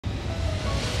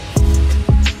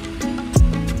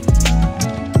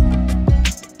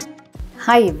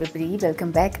Hi everybody,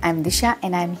 welcome back. I'm Disha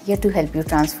and I'm here to help you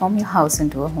transform your house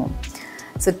into a home.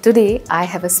 So today I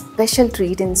have a special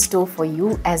treat in store for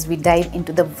you as we dive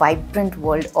into the vibrant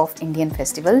world of Indian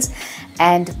festivals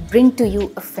and bring to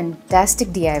you a fantastic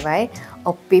DIY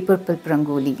of paper pulp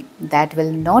rangoli that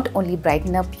will not only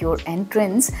brighten up your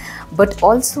entrance but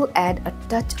also add a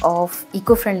touch of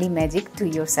eco-friendly magic to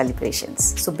your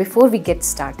celebrations. So before we get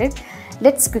started,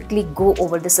 let's quickly go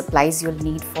over the supplies you'll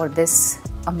need for this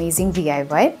amazing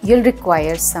DIY. You'll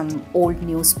require some old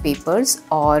newspapers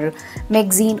or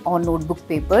magazine or notebook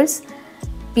papers,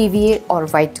 PVA or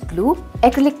white glue,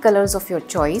 acrylic colors of your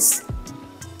choice,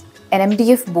 an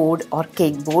MDF board or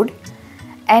cake board,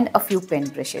 and a few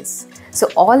paint brushes. So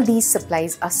all these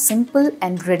supplies are simple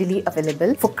and readily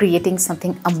available for creating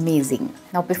something amazing.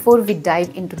 Now before we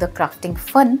dive into the crafting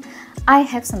fun, I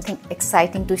have something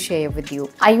exciting to share with you.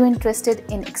 Are you interested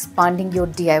in expanding your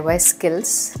DIY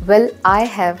skills? Well, I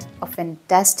have a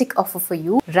fantastic offer for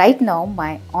you. Right now,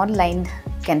 my online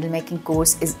candle making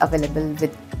course is available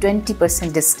with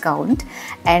 20% discount,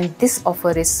 and this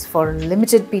offer is for a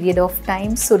limited period of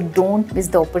time, so don't miss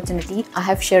the opportunity. I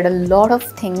have shared a lot of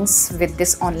things with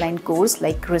this online course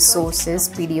like resources,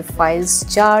 PDF files,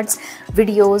 charts,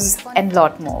 videos and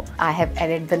lot more. I have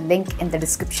added the link in the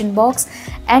description box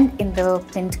and in the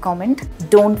pinned comment.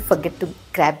 Don't forget to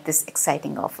grab this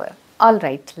exciting offer.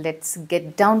 Alright, let's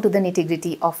get down to the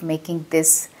nitty-gritty of making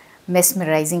this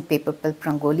mesmerizing paper pulp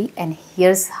rangoli, and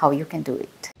here's how you can do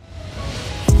it.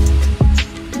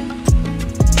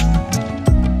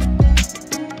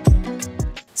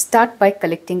 Start by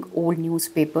collecting old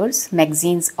newspapers,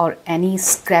 magazines or any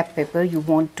scrap paper you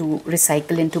want to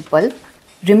recycle into pulp.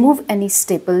 Remove any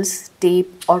staples,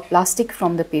 tape or plastic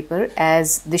from the paper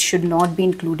as this should not be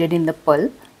included in the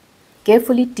pulp.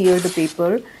 Carefully tear the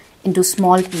paper into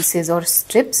small pieces or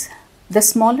strips. The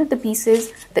smaller the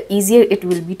pieces, the easier it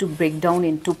will be to break down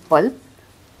into pulp.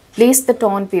 Place the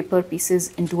torn paper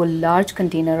pieces into a large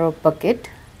container or bucket.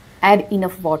 Add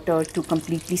enough water to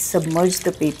completely submerge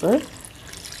the paper.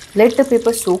 Let the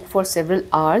paper soak for several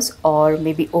hours or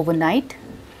maybe overnight.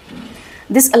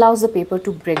 This allows the paper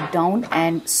to break down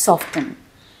and soften.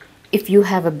 If you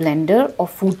have a blender or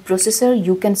food processor,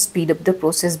 you can speed up the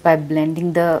process by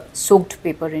blending the soaked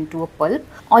paper into a pulp,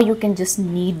 or you can just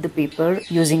knead the paper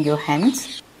using your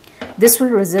hands. This will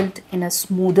result in a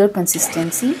smoother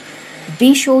consistency.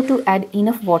 Be sure to add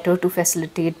enough water to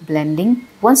facilitate blending.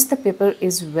 Once the paper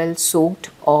is well soaked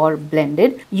or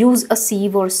blended, use a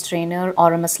sieve or strainer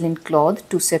or a muslin cloth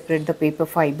to separate the paper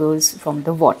fibers from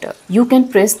the water. You can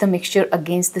press the mixture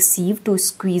against the sieve to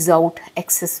squeeze out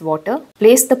excess water.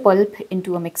 Place the pulp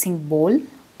into a mixing bowl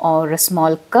or a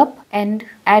small cup and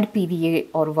add PVA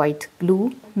or white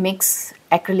glue. Mix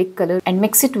acrylic color and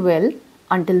mix it well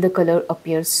until the color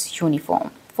appears uniform.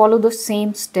 Follow the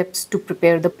same steps to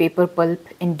prepare the paper pulp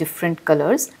in different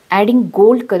colors. Adding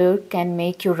gold color can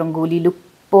make your rangoli look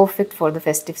perfect for the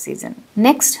festive season.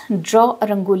 Next, draw a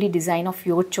rangoli design of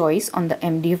your choice on the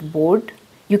MDF board.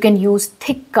 You can use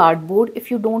thick cardboard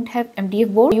if you don't have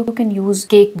MDF board. You can use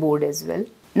cake board as well.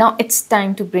 Now it's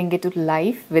time to bring it to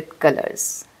life with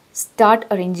colors. Start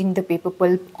arranging the paper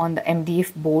pulp on the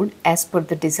MDF board as per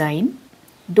the design.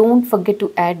 Don't forget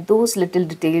to add those little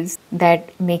details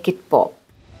that make it pop.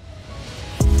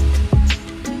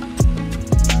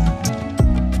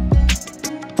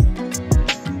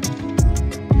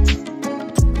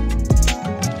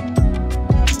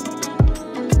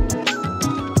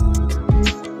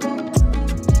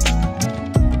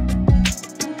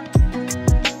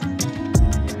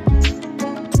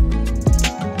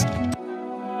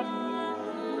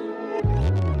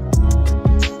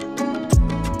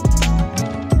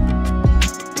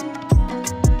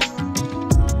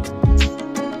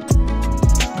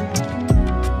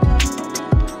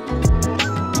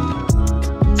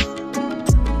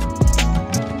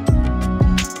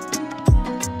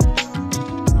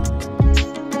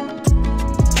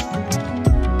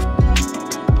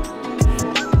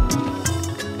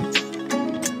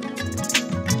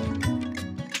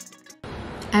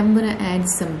 I'm gonna add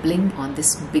some bling on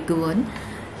this bigger one,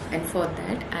 and for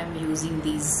that I'm using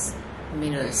these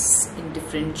mirrors in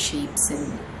different shapes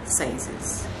and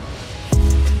sizes.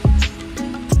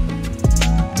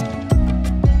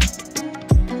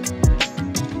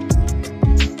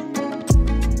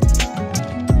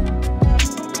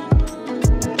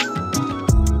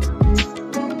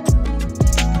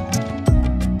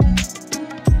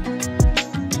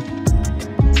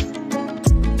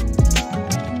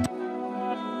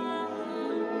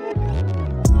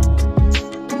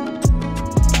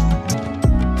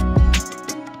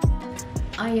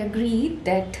 I agree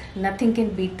that nothing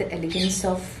can beat the elegance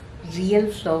of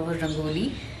real flower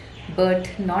rangoli, but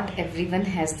not everyone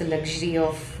has the luxury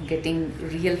of getting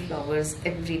real flowers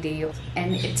every day,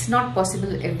 and it's not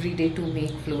possible every day to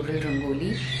make floral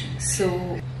rangoli.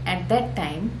 So at that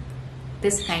time,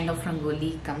 this kind of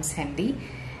rangoli comes handy,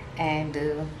 and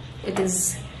it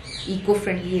is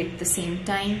eco-friendly at the same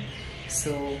time,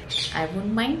 so I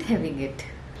won't mind having it.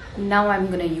 Now I'm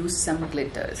gonna use some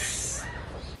glitters.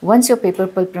 Once your paper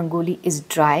pulp rangoli is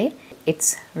dry,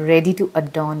 it's ready to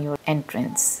adorn your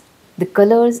entrance. The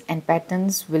colors and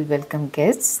patterns will welcome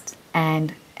guests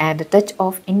and add a touch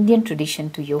of Indian tradition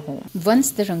to your home.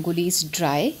 Once the rangoli is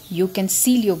dry, you can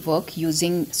seal your work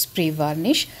using spray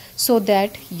varnish so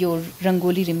that your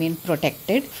rangoli remain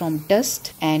protected from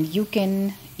dust, and you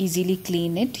can easily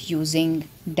clean it using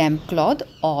damp cloth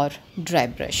or dry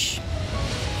brush.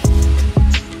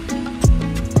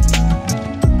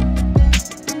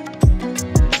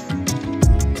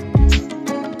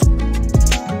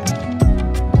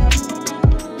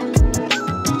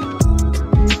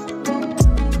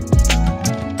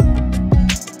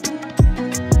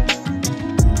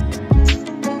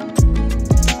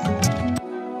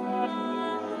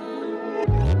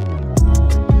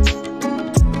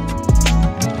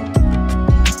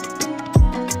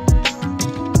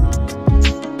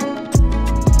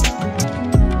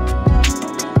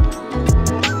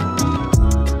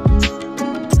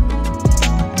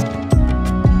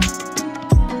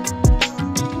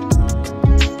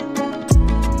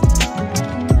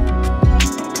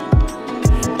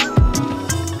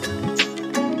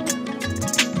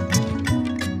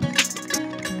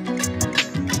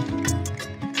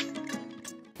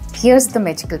 Here's the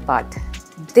magical part.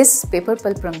 This paper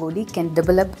pulp rangoli can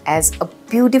double up as a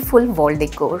beautiful wall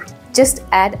decor. Just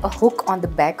add a hook on the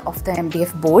back of the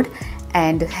MDF board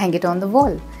and hang it on the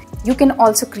wall. You can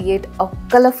also create a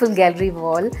colorful gallery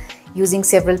wall using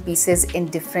several pieces in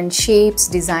different shapes,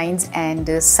 designs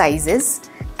and sizes.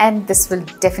 And this will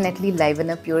definitely liven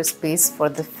up your space for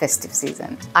the festive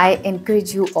season. I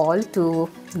encourage you all to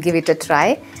give it a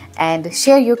try and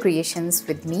share your creations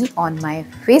with me on my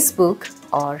Facebook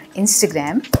or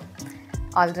Instagram.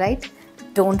 Alright,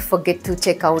 don't forget to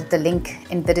check out the link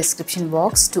in the description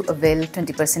box to avail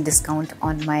 20% discount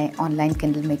on my online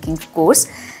candle making course.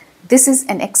 This is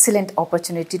an excellent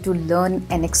opportunity to learn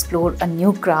and explore a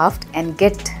new craft and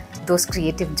get those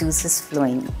creative juices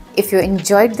flowing. If you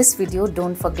enjoyed this video,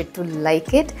 don't forget to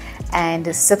like it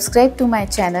and subscribe to my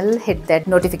channel. Hit that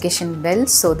notification bell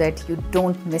so that you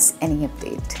don't miss any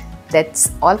update.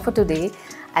 That's all for today.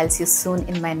 I'll see you soon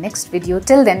in my next video.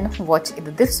 Till then, watch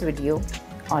either this video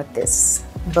or this.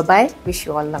 Bye bye. Wish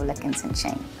you all love, luck and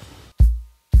sunshine.